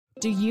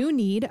Do you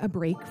need a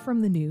break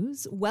from the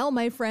news? Well,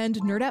 my friend,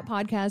 Nerdette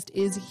Podcast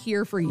is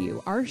here for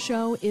you. Our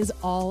show is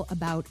all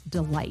about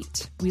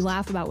delight. We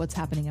laugh about what's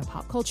happening in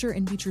pop culture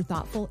and feature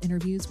thoughtful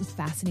interviews with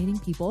fascinating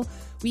people.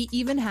 We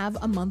even have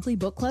a monthly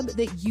book club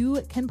that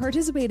you can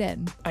participate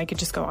in. I could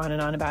just go on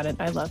and on about it.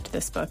 I loved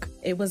this book.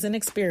 It was an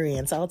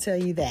experience, I'll tell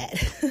you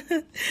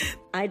that.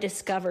 I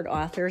discovered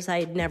authors I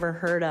had never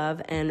heard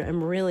of, and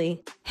I'm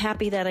really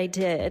happy that I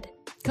did.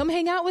 Come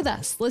hang out with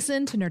us.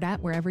 Listen to Nerdette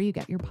wherever you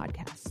get your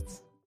podcasts.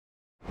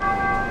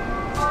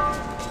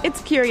 It's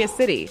Curious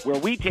City, where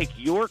we take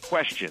your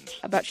questions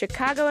about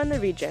Chicago and the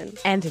region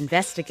and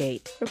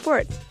investigate,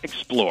 report,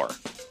 explore.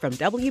 From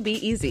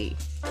WBEZ.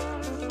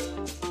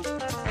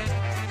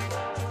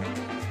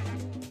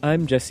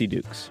 I'm Jesse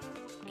Dukes.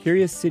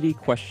 Curious City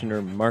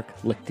questioner Mark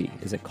Lichty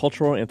is a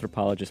cultural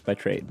anthropologist by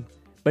trade,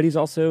 but he's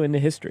also into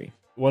history.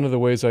 One of the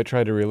ways I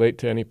try to relate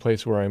to any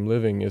place where I'm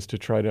living is to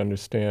try to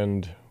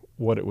understand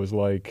what it was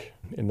like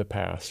in the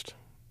past.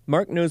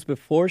 Mark knows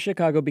before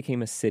Chicago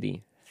became a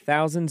city,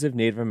 thousands of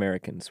Native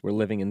Americans were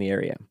living in the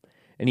area,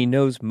 and he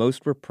knows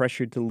most were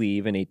pressured to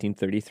leave in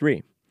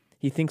 1833.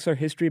 He thinks our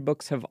history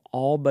books have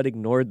all but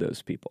ignored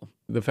those people.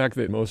 The fact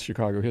that most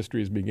Chicago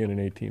histories begin in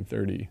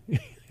 1830,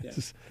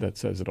 that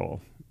says it all.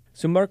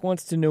 So Mark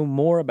wants to know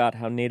more about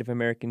how Native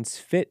Americans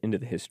fit into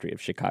the history of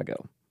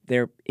Chicago,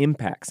 their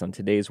impacts on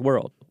today's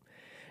world.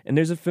 And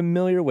there's a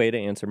familiar way to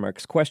answer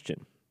Mark's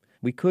question.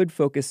 We could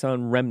focus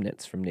on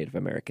remnants from Native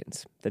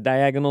Americans, the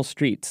diagonal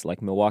streets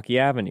like Milwaukee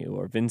Avenue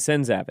or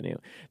Vincennes Avenue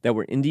that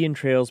were Indian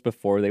trails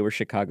before they were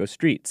Chicago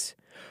streets,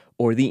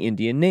 or the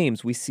Indian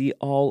names we see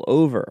all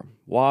over,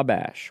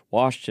 Wabash,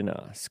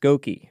 Washtenaw,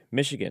 Skokie,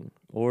 Michigan,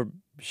 or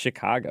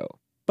Chicago.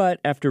 But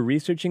after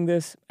researching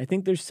this, I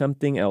think there's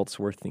something else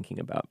worth thinking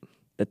about,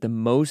 that the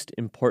most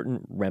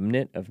important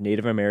remnant of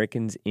Native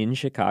Americans in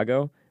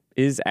Chicago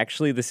is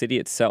actually the city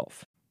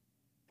itself.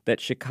 That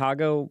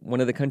Chicago,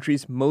 one of the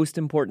country's most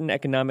important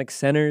economic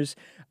centers,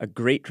 a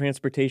great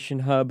transportation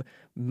hub,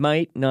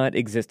 might not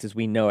exist as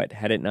we know it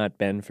had it not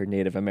been for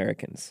Native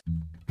Americans.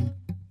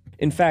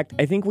 In fact,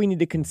 I think we need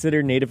to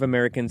consider Native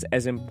Americans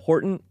as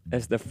important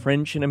as the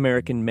French and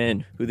American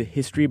men who the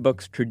history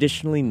books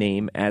traditionally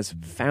name as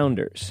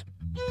founders.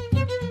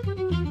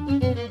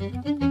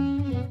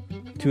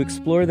 To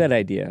explore that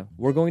idea,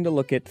 we're going to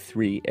look at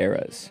 3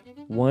 eras.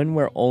 One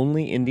where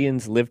only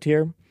Indians lived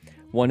here,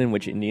 one in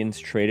which Indians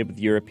traded with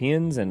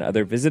Europeans and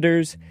other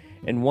visitors,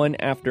 and one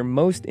after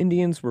most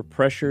Indians were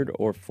pressured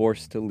or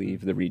forced to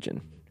leave the region.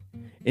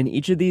 In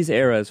each of these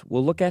eras,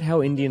 we'll look at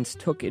how Indians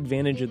took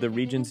advantage of the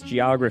region's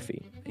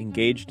geography,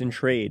 engaged in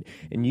trade,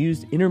 and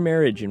used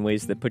intermarriage in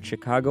ways that put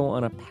Chicago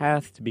on a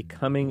path to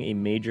becoming a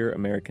major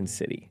American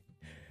city.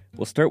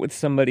 We'll start with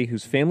somebody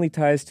whose family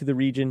ties to the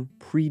region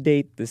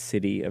predate the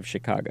city of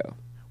Chicago.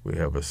 We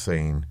have a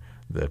saying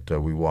that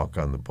we walk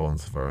on the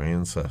bones of our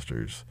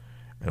ancestors,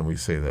 and we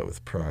say that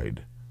with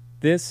pride.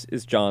 This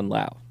is John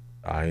Lau.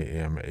 I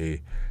am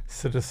a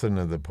citizen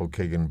of the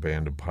Pokagon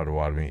Band of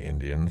Potawatomi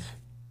Indians.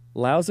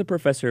 Lau's a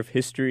professor of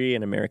history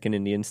and American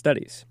Indian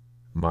studies.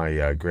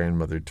 My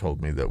grandmother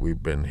told me that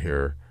we've been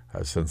here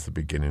since the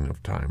beginning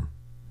of time.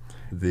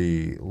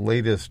 The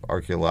latest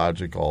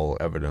archaeological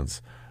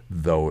evidence,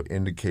 though,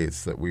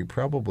 indicates that we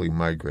probably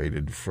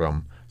migrated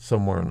from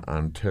somewhere in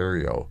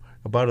Ontario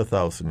about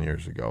 1,000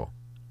 years ago.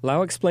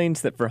 Lau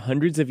explains that for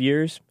hundreds of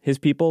years, his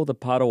people, the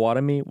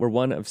Potawatomi, were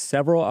one of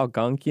several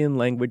Algonquian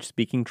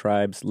language-speaking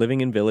tribes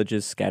living in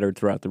villages scattered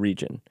throughout the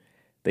region.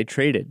 They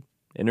traded,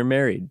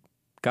 intermarried,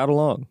 got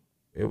along.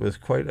 It was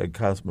quite a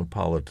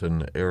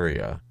cosmopolitan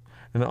area,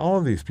 and all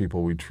of these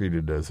people we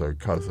treated as our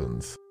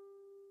cousins.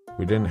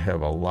 We didn't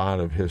have a lot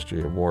of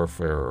history of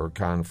warfare or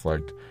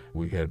conflict.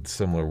 We had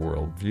similar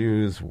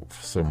worldviews,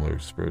 similar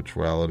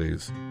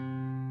spiritualities.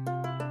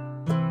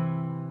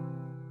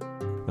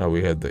 Now,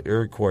 we had the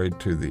Iroquois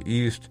to the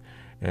east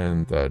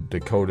and the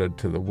Dakota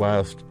to the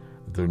west.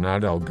 They're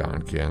not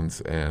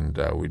Algonquians, and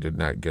we did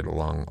not get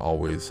along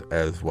always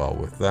as well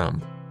with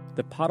them.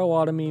 The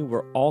Potawatomi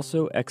were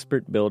also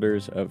expert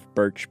builders of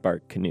birch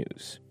bark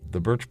canoes.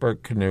 The birch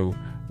bark canoe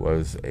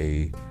was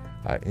a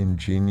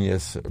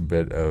ingenious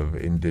bit of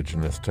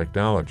indigenous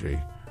technology.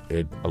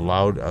 It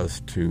allowed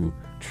us to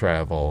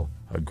travel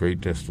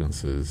great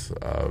distances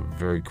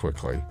very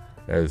quickly,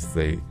 as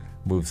they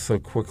moved so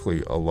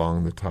quickly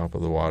along the top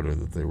of the water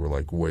that they were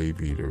like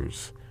wave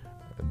eaters.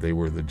 They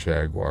were the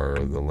Jaguar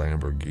or the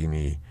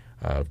Lamborghini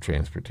of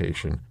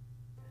transportation.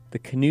 The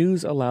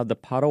canoes allowed the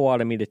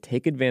Potawatomi to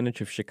take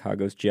advantage of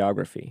Chicago's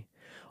geography.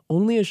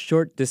 Only a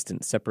short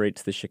distance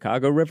separates the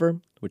Chicago River,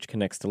 which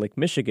connects to Lake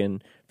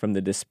Michigan, from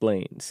the Des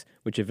Plaines,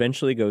 which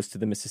eventually goes to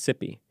the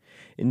Mississippi.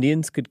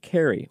 Indians could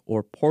carry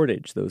or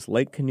portage those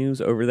light canoes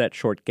over that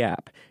short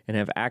gap and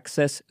have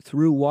access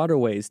through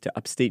waterways to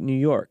upstate New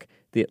York,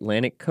 the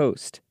Atlantic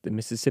coast, the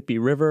Mississippi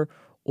River,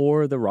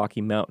 or the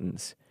Rocky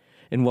Mountains.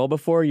 And well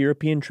before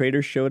European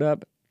traders showed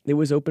up, it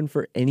was open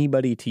for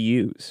anybody to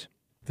use.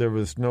 There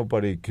was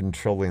nobody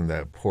controlling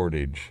that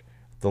portage.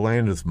 The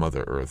land is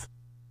Mother Earth.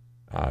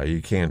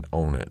 You can't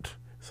own it.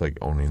 It's like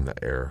owning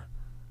the air,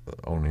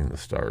 owning the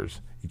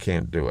stars. You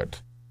can't do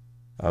it.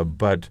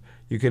 But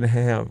you can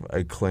have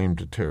a claim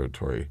to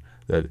territory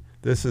that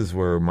this is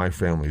where my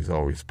family's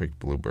always picked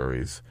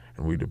blueberries,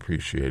 and we'd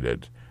appreciate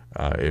it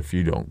if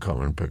you don't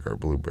come and pick our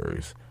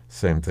blueberries.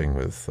 Same thing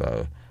with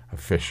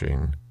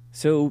fishing.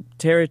 So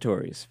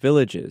territories,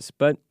 villages,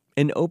 but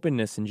an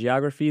openness in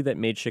geography that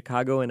made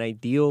Chicago an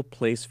ideal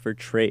place for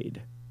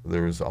trade.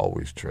 There is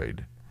always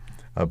trade.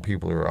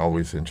 People are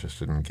always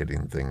interested in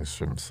getting things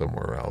from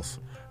somewhere else.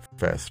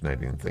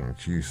 Fascinating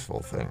things,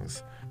 useful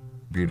things,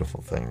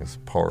 beautiful things,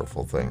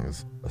 powerful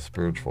things,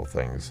 spiritual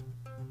things.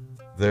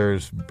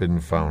 There's been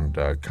found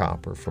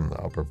copper from the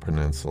Upper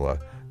Peninsula.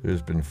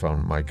 There's been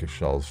found mica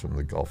shells from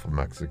the Gulf of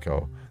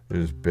Mexico.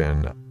 There's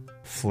been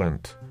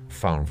flint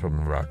found from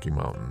the Rocky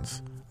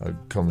Mountains. It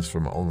comes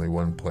from only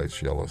one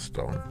place,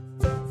 Yellowstone.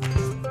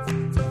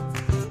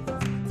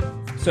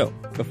 So,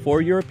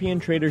 before European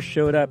traders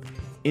showed up,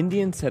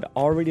 Indians had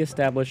already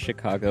established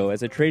Chicago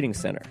as a trading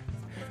center.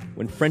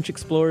 When French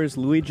explorers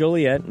Louis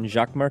Joliet and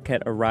Jacques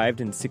Marquette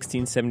arrived in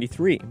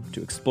 1673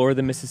 to explore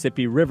the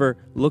Mississippi River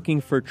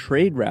looking for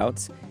trade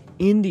routes,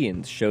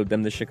 Indians showed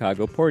them the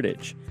Chicago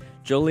portage.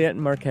 Joliet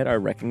and Marquette are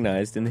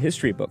recognized in the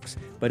history books,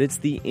 but it's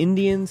the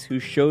Indians who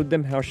showed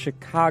them how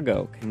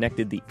Chicago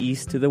connected the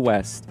east to the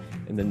west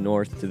and the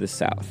north to the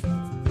south.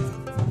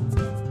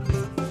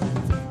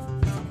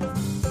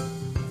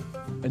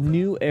 A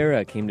new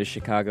era came to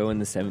Chicago in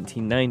the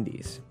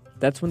 1790s.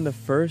 That's when the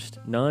first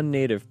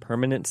non-native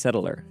permanent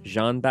settler,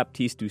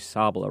 Jean-Baptiste du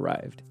Sable,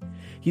 arrived.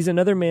 He's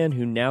another man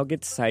who now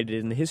gets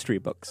cited in the history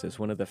books as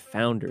one of the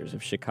founders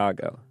of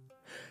Chicago.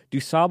 Du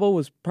Sable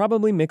was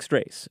probably mixed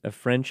race, of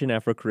French and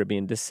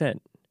Afro-Caribbean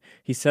descent.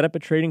 He set up a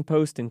trading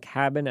post and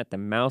cabin at the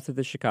mouth of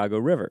the Chicago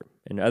River,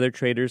 and other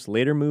traders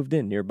later moved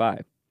in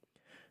nearby.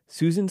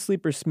 Susan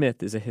Sleeper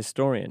Smith is a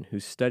historian who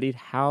studied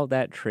how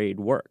that trade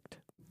worked.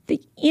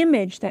 The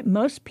image that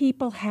most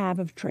people have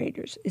of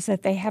traders is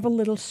that they have a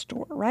little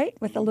store, right,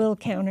 with a little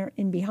counter,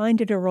 and behind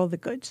it are all the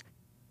goods.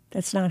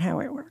 That's not how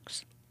it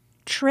works.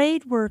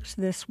 Trade works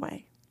this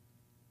way.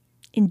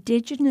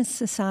 Indigenous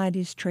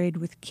societies trade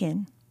with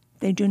kin.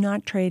 They do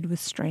not trade with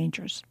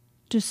strangers.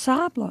 Du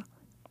Sable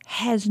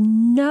has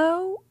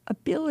no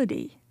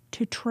ability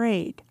to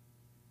trade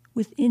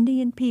with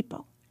Indian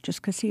people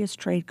just because he has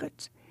trade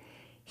goods.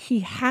 He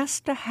has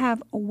to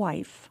have a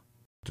wife.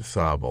 Du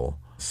Sable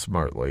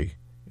smartly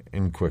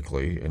and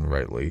quickly and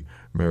rightly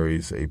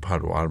marries a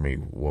Potawatomi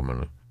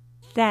woman.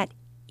 That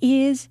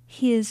is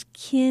his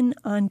kin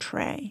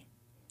entree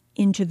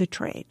into the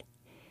trade.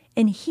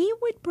 And he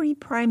would be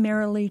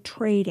primarily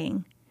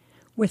trading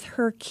with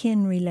her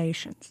kin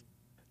relations.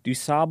 Du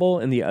Sable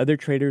and the other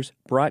traders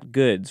brought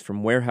goods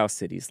from warehouse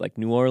cities like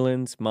New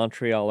Orleans,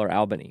 Montreal, or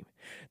Albany.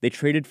 They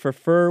traded for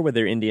fur with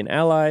their Indian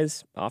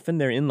allies, often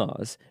their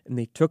in-laws, and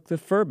they took the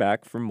fur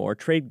back for more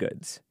trade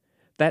goods.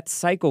 That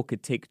cycle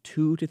could take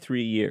 2 to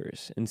 3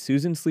 years, and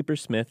Susan Sleeper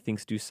Smith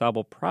thinks Du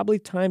Sable probably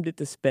timed it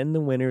to spend the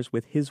winters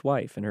with his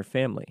wife and her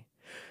family.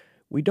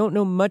 We don't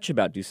know much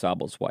about Du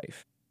Sable's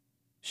wife.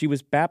 She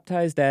was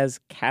baptized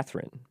as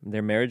Catherine.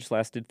 Their marriage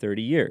lasted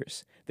 30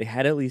 years. They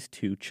had at least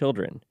 2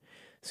 children.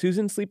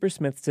 Susan Sleeper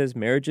Smith says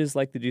marriages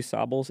like the Du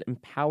Sables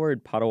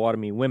empowered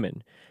Potawatomi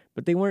women,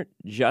 but they weren't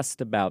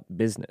just about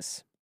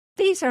business.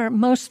 These are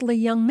mostly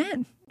young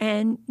men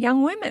and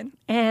young women,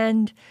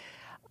 and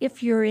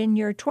if you're in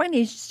your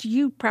 20s,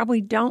 you probably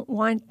don't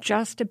want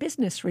just a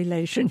business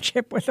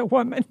relationship with a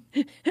woman.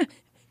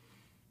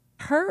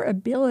 Her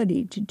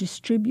ability to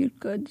distribute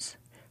goods,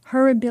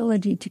 her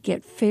ability to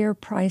get fair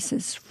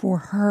prices for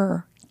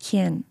her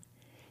kin,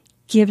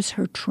 gives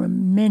her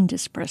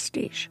tremendous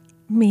prestige.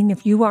 I mean,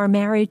 if you are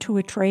married to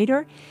a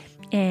trader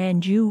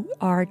and you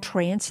are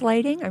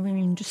translating,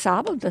 Du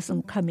Sable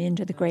doesn't come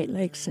into the Great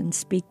Lakes and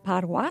speak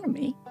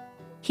Potawatomi.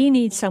 He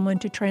needs someone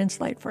to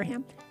translate for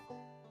him.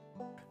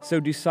 So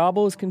Du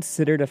Sable is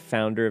considered a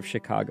founder of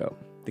Chicago,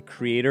 the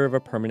creator of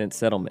a permanent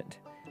settlement.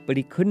 But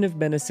he couldn't have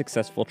been a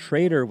successful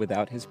trader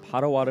without his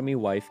Potawatomi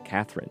wife,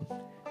 Catherine.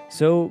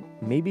 So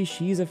maybe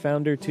she's a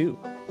founder too.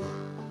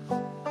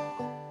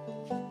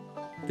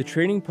 The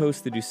trading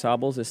post the Du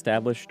Sables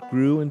established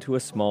grew into a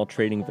small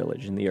trading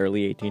village in the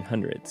early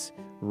 1800s,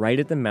 right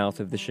at the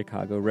mouth of the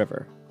Chicago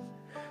River.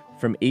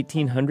 From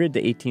 1800 to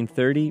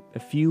 1830, a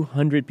few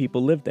hundred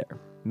people lived there,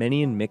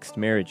 many in mixed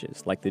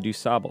marriages, like the Du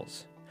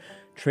Sables.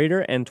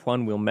 Trader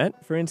Antoine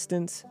Wilmette, for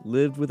instance,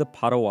 lived with a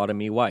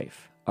Potawatomi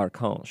wife,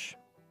 Archange.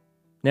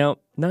 Now,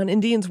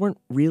 non-Indians weren't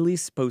really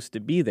supposed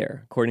to be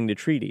there, according to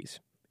treaties.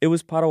 It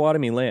was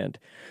Potawatomi land,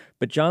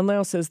 but John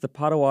Lau says the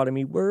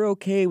Potawatomi were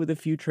okay with a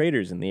few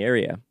traders in the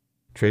area.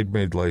 Trade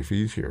made life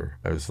easier.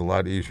 It was a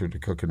lot easier to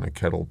cook in a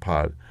kettle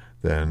pot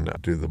than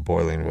do the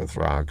boiling with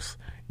rocks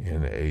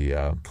in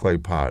a clay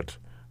pot.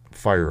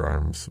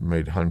 Firearms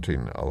made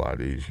hunting a lot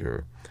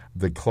easier.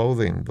 The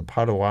clothing, the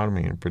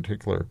Potawatomi in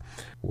particular,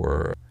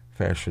 were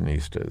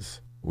fashionistas.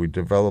 We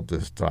developed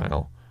this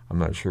style. I'm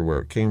not sure where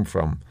it came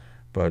from,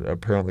 but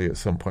apparently at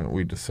some point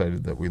we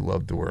decided that we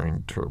loved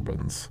wearing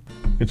turbans,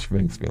 which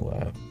makes me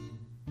laugh.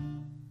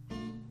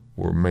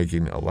 We're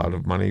making a lot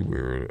of money.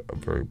 We're a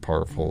very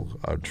powerful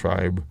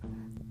tribe.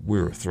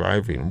 we were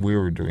thriving. We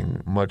were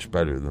doing much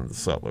better than the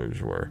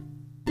settlers were.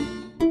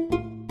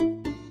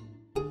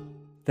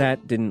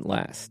 That didn't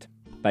last.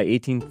 By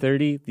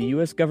 1830, the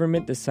U.S.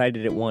 government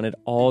decided it wanted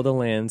all the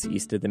lands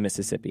east of the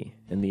Mississippi,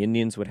 and the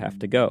Indians would have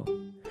to go.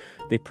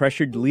 They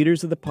pressured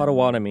leaders of the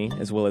Potawatomi,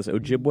 as well as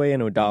Ojibwe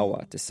and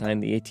Odawa, to sign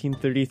the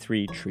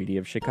 1833 Treaty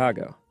of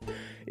Chicago.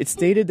 It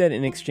stated that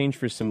in exchange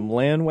for some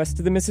land west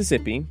of the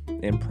Mississippi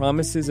and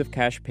promises of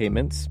cash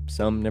payments,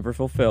 some never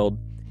fulfilled,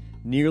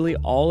 nearly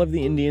all of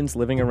the Indians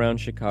living around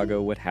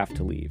Chicago would have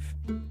to leave.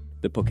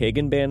 The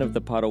Pokagon Band of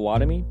the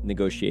Potawatomi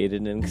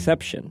negotiated an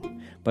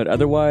exception, but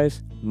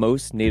otherwise,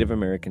 most Native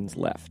Americans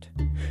left.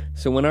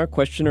 So when our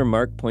questioner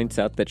Mark points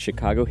out that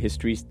Chicago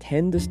histories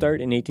tend to start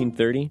in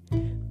 1830,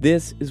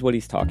 this is what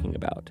he's talking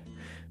about.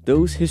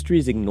 Those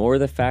histories ignore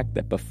the fact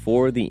that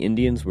before the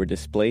Indians were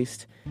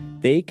displaced,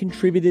 they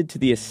contributed to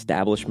the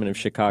establishment of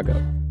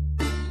Chicago.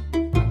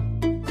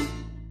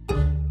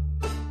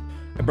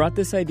 I brought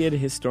this idea to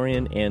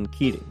historian Ann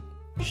Keating.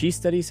 She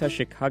studies how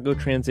Chicago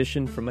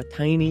transitioned from a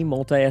tiny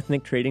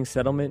multi-ethnic trading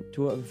settlement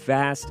to a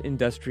vast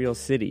industrial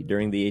city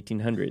during the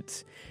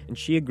 1800s, and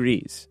she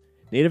agrees.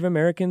 Native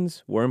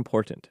Americans were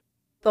important.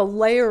 The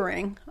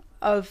layering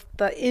of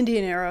the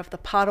Indian era of the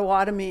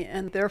Potawatomi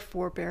and their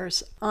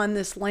forebears on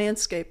this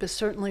landscape is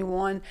certainly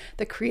one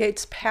that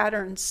creates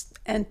patterns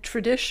and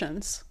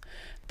traditions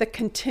that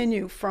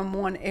continue from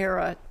one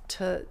era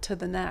to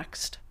the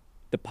next.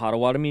 The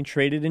Potawatomi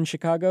traded in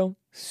Chicago,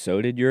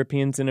 so did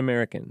Europeans and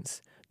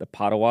Americans. The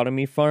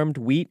Potawatomi farmed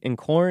wheat and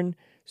corn,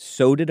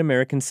 so did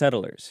American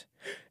settlers.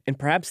 And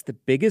perhaps the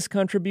biggest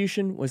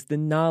contribution was the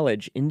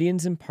knowledge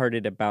Indians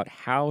imparted about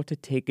how to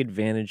take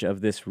advantage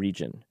of this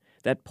region,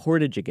 that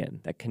portage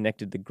again that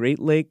connected the Great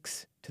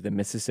Lakes to the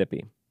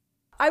Mississippi.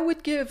 I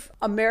would give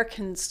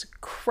Americans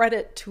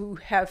credit to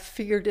have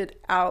figured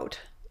it out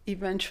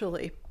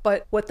eventually,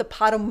 but what the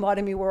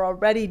Potawatomi were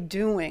already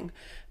doing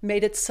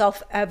made it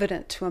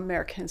self-evident to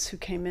Americans who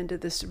came into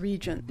this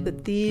region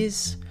that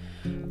these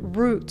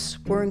routes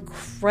were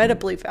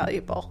incredibly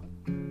valuable.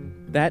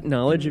 That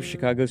knowledge of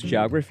Chicago's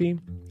geography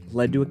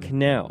led to a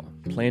canal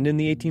planned in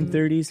the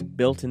 1830s,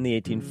 built in the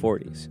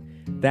 1840s.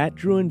 That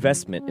drew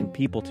investment and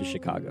people to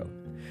Chicago.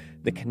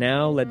 The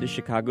canal led to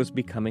Chicago's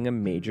becoming a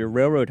major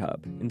railroad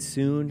hub, and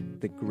soon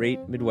the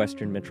great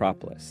Midwestern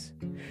metropolis.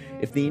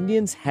 If the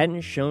Indians hadn't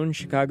shown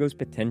Chicago's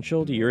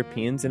potential to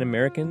Europeans and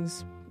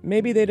Americans,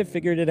 maybe they'd have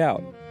figured it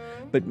out.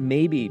 But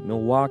maybe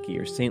Milwaukee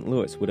or St.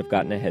 Louis would have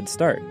gotten a head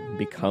start and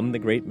become the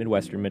great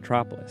Midwestern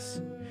metropolis.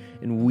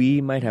 And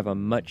we might have a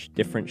much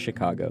different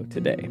Chicago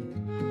today.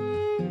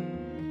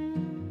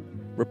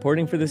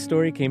 Reporting for this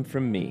story came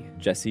from me,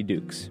 Jesse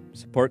Dukes.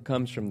 Support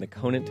comes from the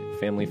Conant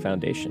Family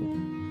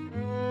Foundation.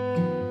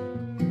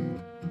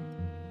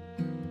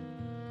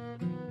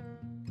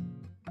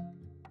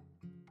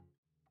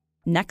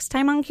 Next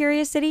time on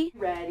Curious City.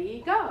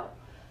 Ready, go.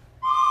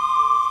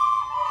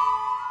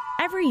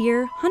 Every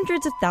year,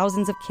 hundreds of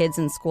thousands of kids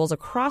in schools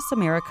across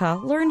America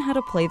learn how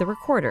to play the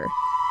recorder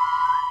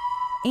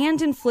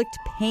and inflict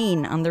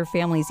pain on their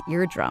families'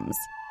 eardrums.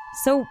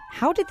 So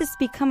how did this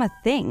become a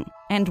thing,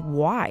 and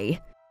why?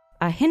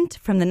 A hint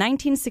from the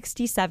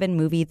 1967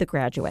 movie The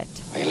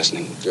Graduate. Are you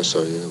listening? Just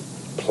so you.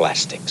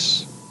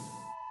 Plastics.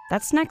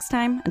 That's next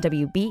time on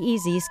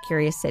WBEZ's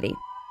Curious City.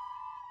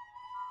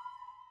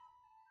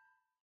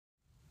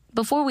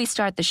 Before we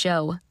start the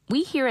show,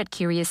 we here at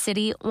Curious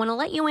City want to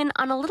let you in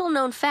on a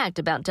little-known fact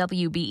about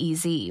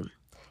WBEZ.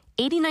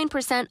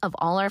 89% of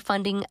all our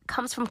funding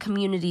comes from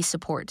community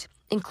support,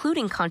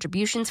 including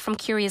contributions from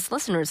curious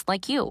listeners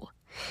like you.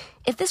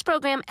 If this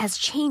program has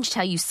changed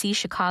how you see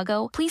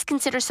Chicago, please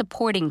consider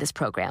supporting this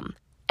program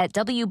at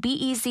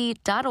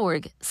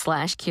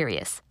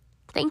WBEZ.org/curious.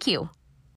 Thank you.